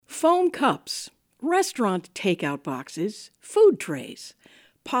Foam cups, restaurant takeout boxes, food trays.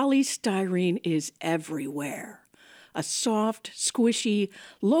 Polystyrene is everywhere. A soft, squishy,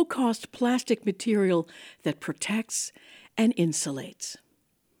 low-cost plastic material that protects and insulates.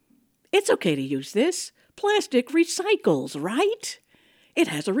 It's okay to use this. Plastic recycles, right? It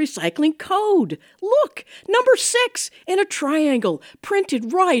has a recycling code. Look, number 6 in a triangle,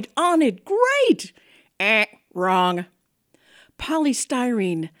 printed right on it. Great! Wrong.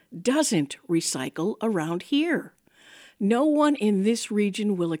 Polystyrene doesn't recycle around here. No one in this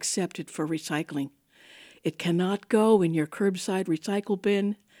region will accept it for recycling. It cannot go in your curbside recycle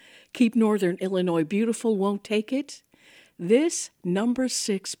bin. Keep Northern Illinois Beautiful won't take it. This number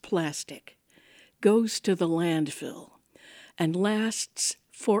 6 plastic goes to the landfill and lasts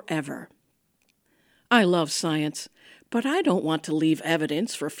forever. I love science, but I don't want to leave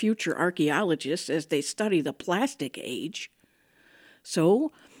evidence for future archaeologists as they study the plastic age.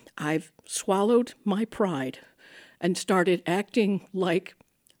 So I've swallowed my pride and started acting like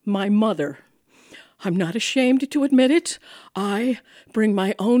my mother. I'm not ashamed to admit it. I bring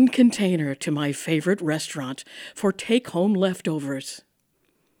my own container to my favorite restaurant for take-home leftovers.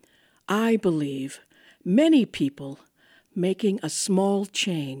 I believe many people making a small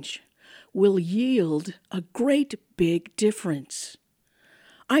change will yield a great big difference.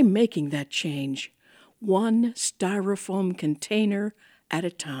 I'm making that change, one styrofoam container at a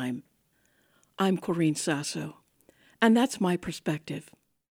time. I'm Corinne Sosso, and that's my perspective.